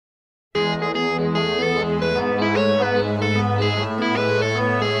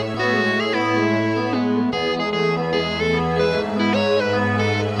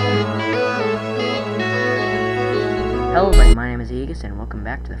Vegas, and welcome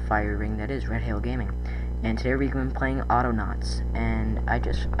back to the fire ring that is Red Hail Gaming. And today we've been playing Autonauts, and I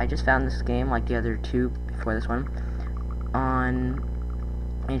just found this game, like the other two before this one, on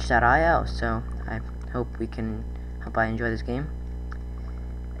itch.io. So I hope I enjoy this game.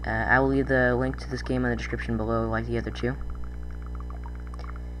 I will leave the link to this game in the description below, like the other two.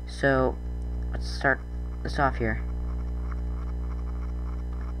 So let's start this off here.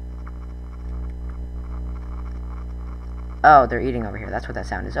 Oh, they're eating over here. That's what that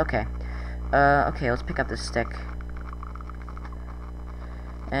sound is. Okay. Okay, let's pick up this stick.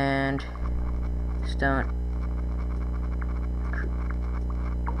 And stone.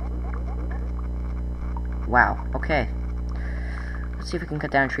 Wow, okay. Let's see if we can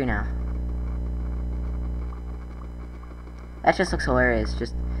cut down a tree now. That just looks hilarious.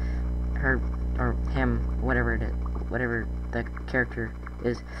 Just her or him, whatever it is, whatever the character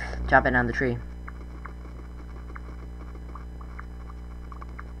is, chopping down the tree.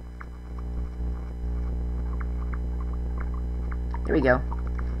 There we go.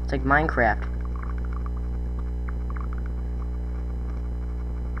 It's like Minecraft.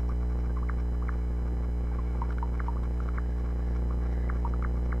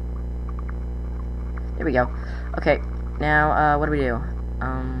 There we go. Okay, now, what do we do?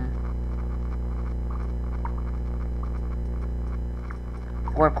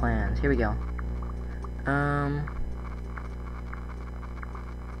 Floor plans. Here we go.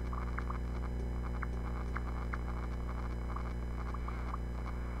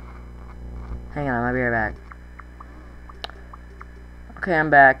 Hang on, I'll be right back. Okay, I'm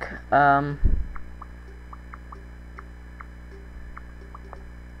back.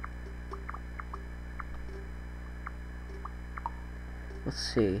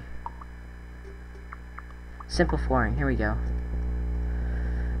 Let's see. Simple flooring, here we go.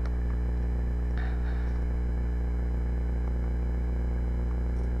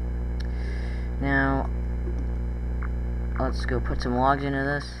 Now, let's go put some logs into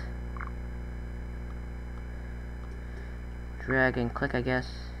this. Drag and click, I guess.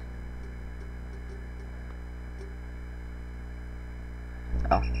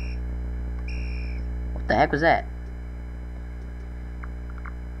 Oh. What the heck was that?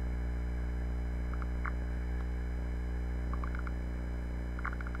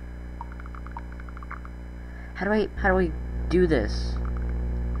 How do I do this?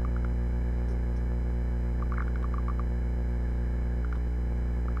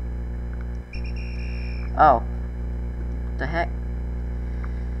 Oh. The heck?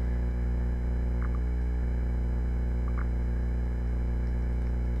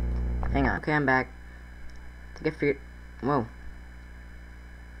 Hang on. Okay, I'm back. I think I figured. Whoa.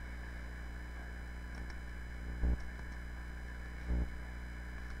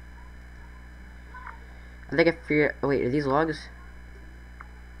 I think I figured. Oh, wait, are these logs?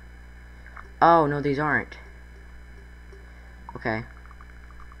 Oh, no, these aren't. Okay.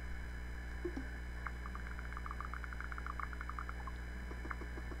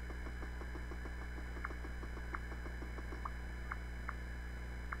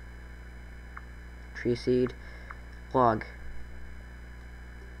 Tree seed, log.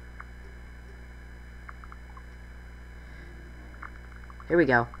 Here we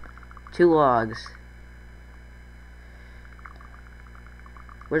go. 2 logs.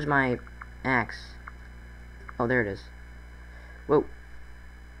 Where's my axe? Oh, there it is. Whoa.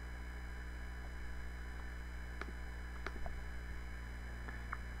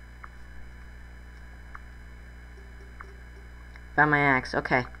 Found my axe.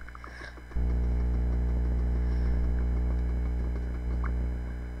 Okay.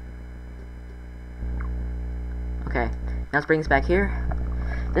 Okay, now let's bring this back here.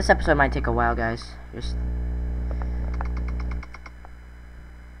 This episode might take a while, guys. Just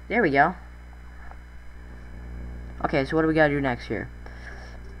there we go. Okay, so what do we gotta do next here?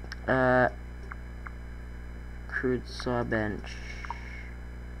 Crude saw bench.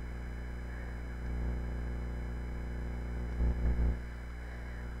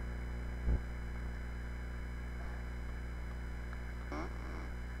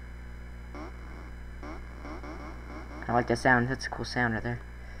 I like that sound. That's a cool sound right there.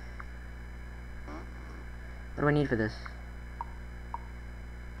 What do I need for this?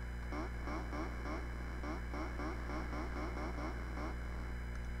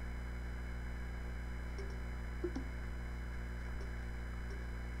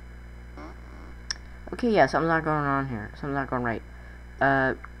 Okay, yeah, something's not going on here. Something's not going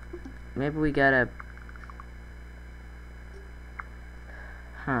right. Maybe we gotta...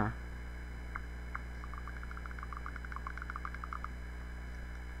 Huh.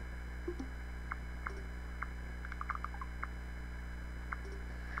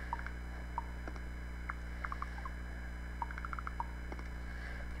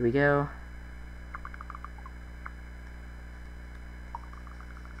 Here we go.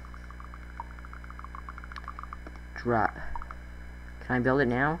 Drop. Can I build it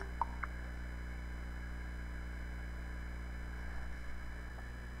now?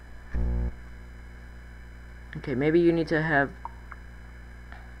 Okay, maybe you need to have...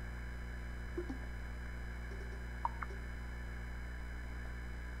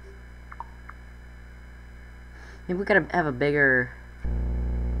 Maybe we gotta have a bigger...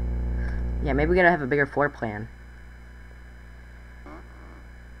 Yeah, maybe we gotta have a bigger floor plan.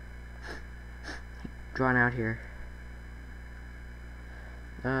 Drawn out here.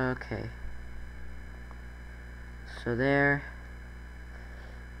 Okay. So there.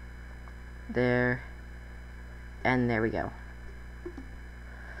 There. And there we go.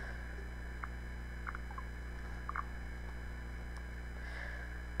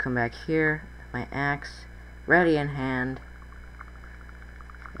 Come back here, my axe, ready in hand,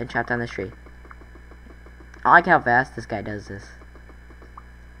 and chop down this tree. I like how fast this guy does this.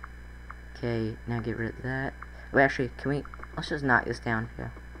 Okay, now get rid of that. Wait, actually, can we, let's just knock this down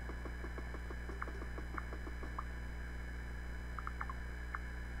here.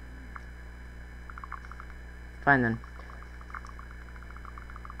 Fine then.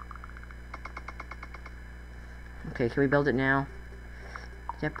 Okay, can we build it now?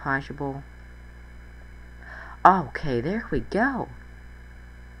 Is that possible? Oh, okay, there we go.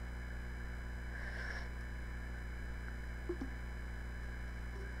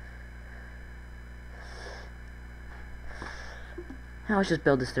 Now let's just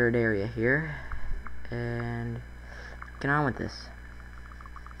build this third area here and get on with this.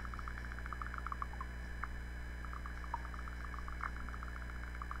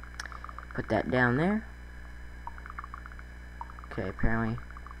 Put that down there. Okay, apparently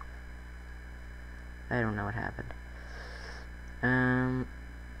I don't know what happened.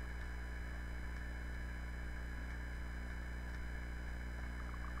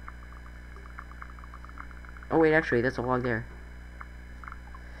 Oh wait, actually, that's a log there.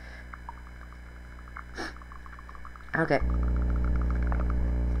 Okay.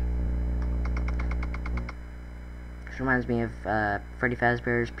 This reminds me of Freddy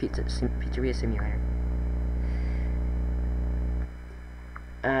Fazbear's Pizzeria Simulator.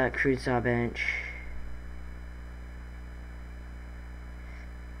 Crude saw bench.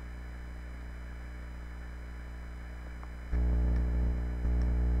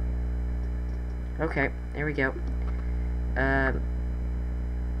 Okay, there we go.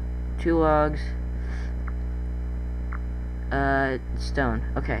 2 logs. Stone.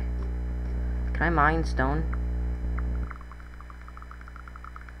 Okay. Can I mine stone?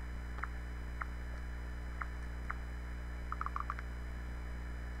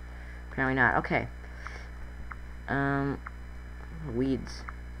 Apparently not. Okay. Weeds.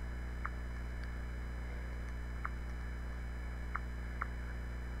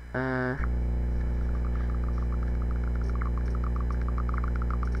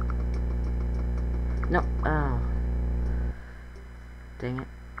 No. Oh. Dang it.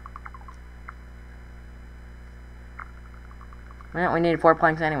 Well, we needed 4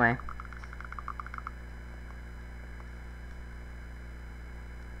 planks anyway.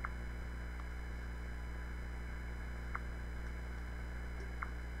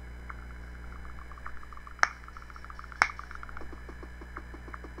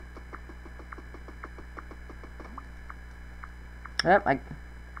 Yep,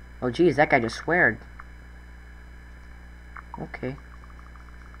 oh geez, that guy just sweared. Okay.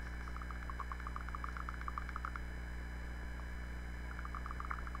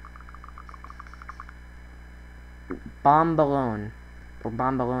 Bombalone. Or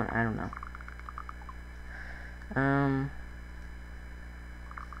bombalone, I don't know.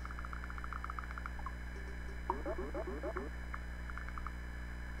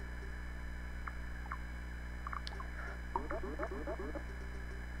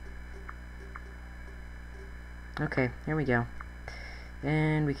 Okay, here we go.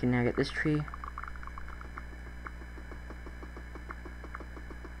 And we can now get this tree.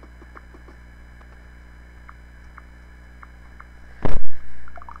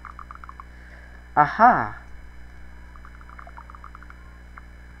 Aha!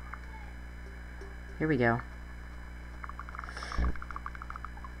 Here we go.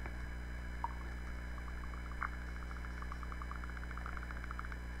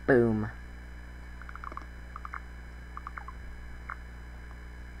 Boom.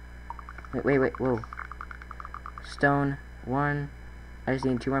 Wait, whoa. Stone, 1. I just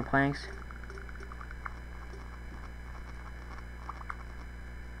need 2 more planks.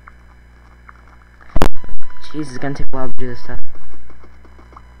 Jeez, it's gonna take a while to do this stuff.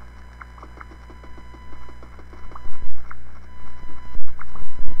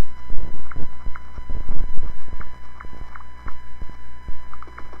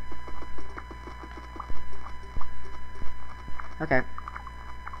 Okay.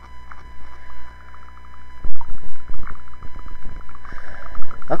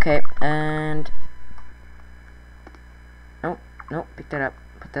 Okay, and nope, nope, pick that up.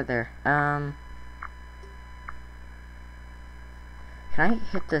 Put that there. Can I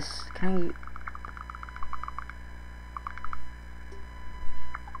hit this? Can I?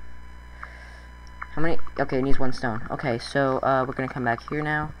 How many? Okay, it needs 1 stone. Okay, so we're gonna come back here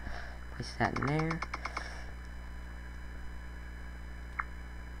now. Place that in there.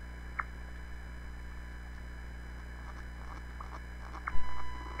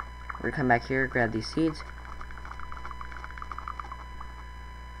 We're gonna come back here, grab these seeds.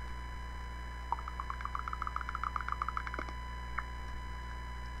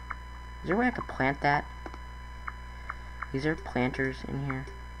 Is there a way I could plant that? Is there planters in here?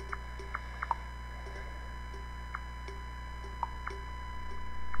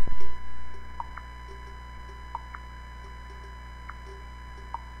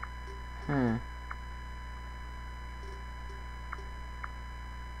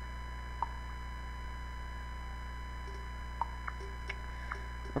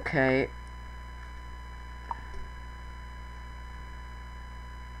 Okay.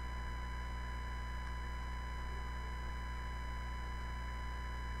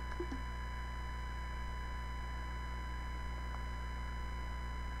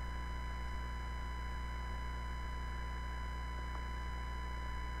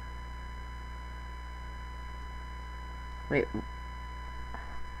 Wait.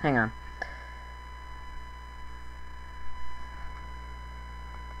 Hang on.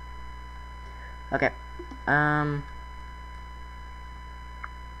 Okay. Oh,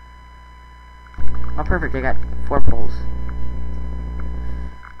 perfect. I got 4 poles.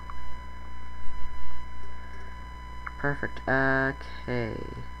 Perfect. Okay.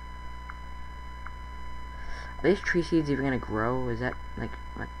 Are these tree seeds even gonna grow? Is that, like,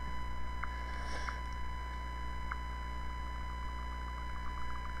 what?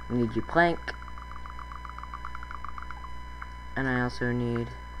 I need you plank. And I also need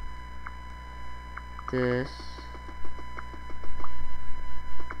this.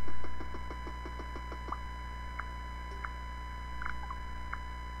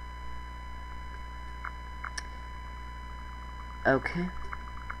 Okay.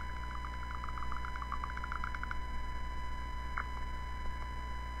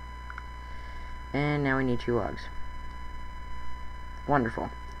 And now we need 2 logs. Wonderful.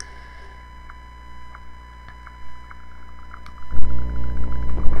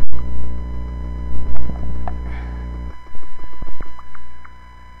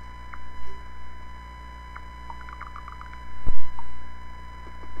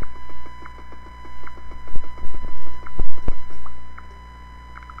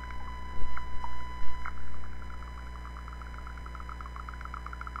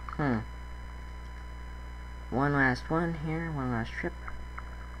 One last one here, one last trip.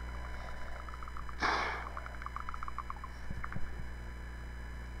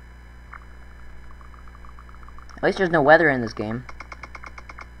 At least there's no weather in this game.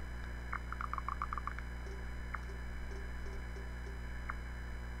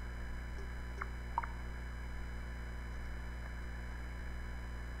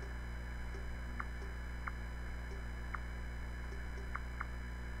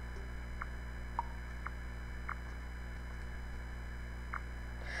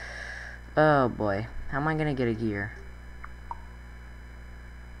 Oh boy, how am I gonna get a gear?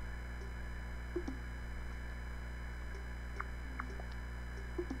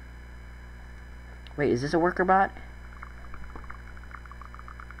 Wait, is this a worker bot?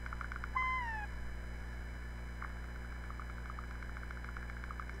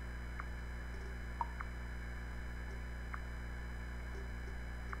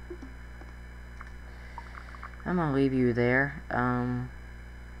 I'm gonna leave you there.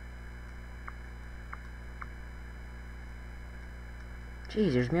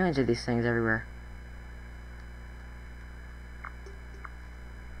 Jeez, there's millions of these things everywhere.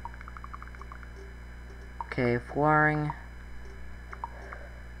 Okay, flooring.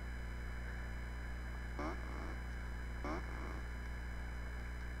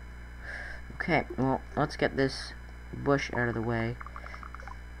 Okay, well, let's get this bush out of the way.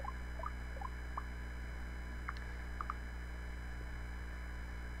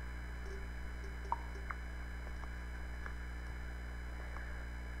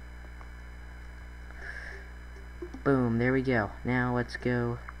 Boom, there we go. Now let's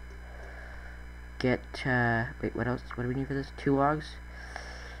go get, wait, what else? What do we need for this? 2 logs?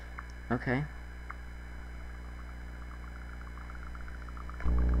 Okay.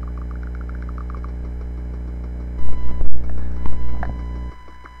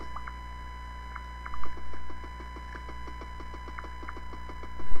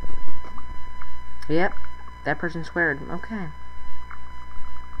 Yep, that person squared. Okay.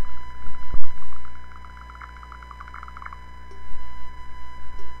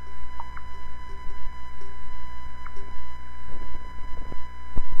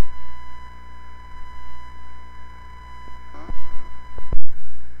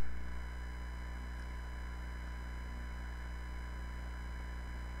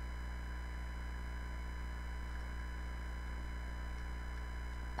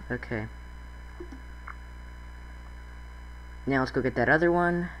 Okay. Now let's go get that other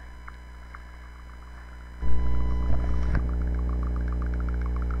one.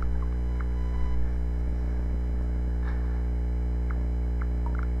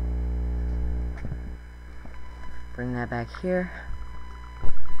 Bring that back here.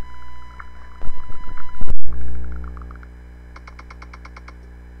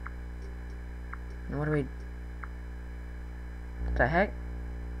 And what do we... What the heck?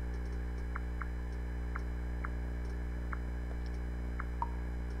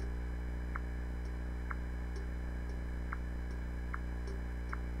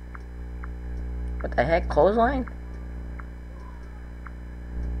 What the heck? Clothesline?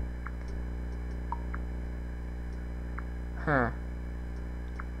 Huh.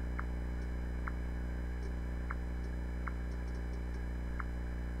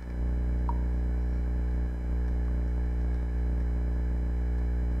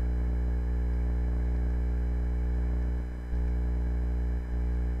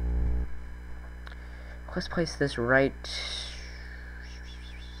 Let's place this right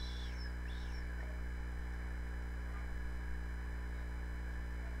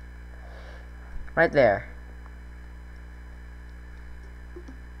there.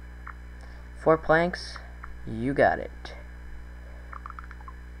 4 planks, you got it.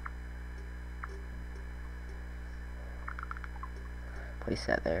 Place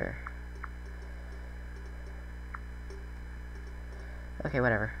that there. Okay,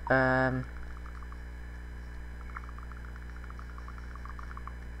 whatever.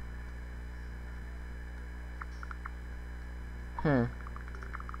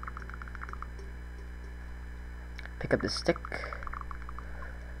 Pick up the stick.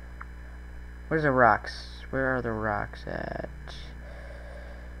 Where's the rocks? Where are the rocks at?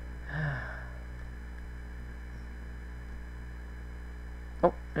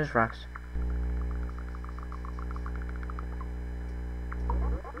 Oh, there's rocks.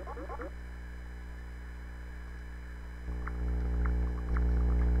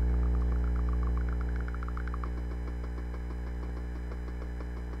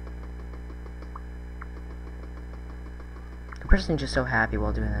 The person's just so happy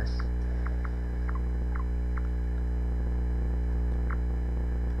while doing this.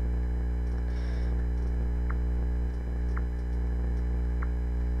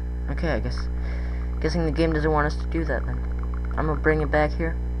 Okay, guessing the game doesn't want us to do that then. I'm gonna bring it back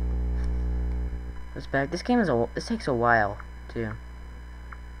here. This back. This takes a while too.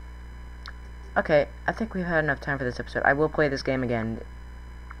 Okay, I think we've had enough time for this episode. I will play this game again.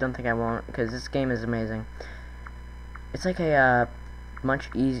 Don't think I won't, because this game is amazing. It's like a much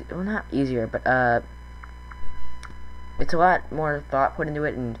easier, well, not easier, but it's a lot more thought put into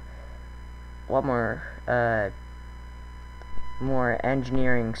it and a lot more more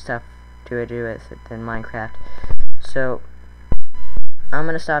engineering stuff to do with it than Minecraft. So I'm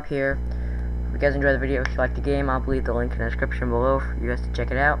gonna stop here. If you guys enjoyed the video, if you liked the game, I'll leave the link in the description below for you guys to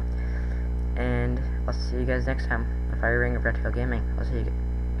check it out. And I'll see you guys next time. The Fire Ring of Red Hill Gaming. I'll see you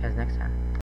guys next time.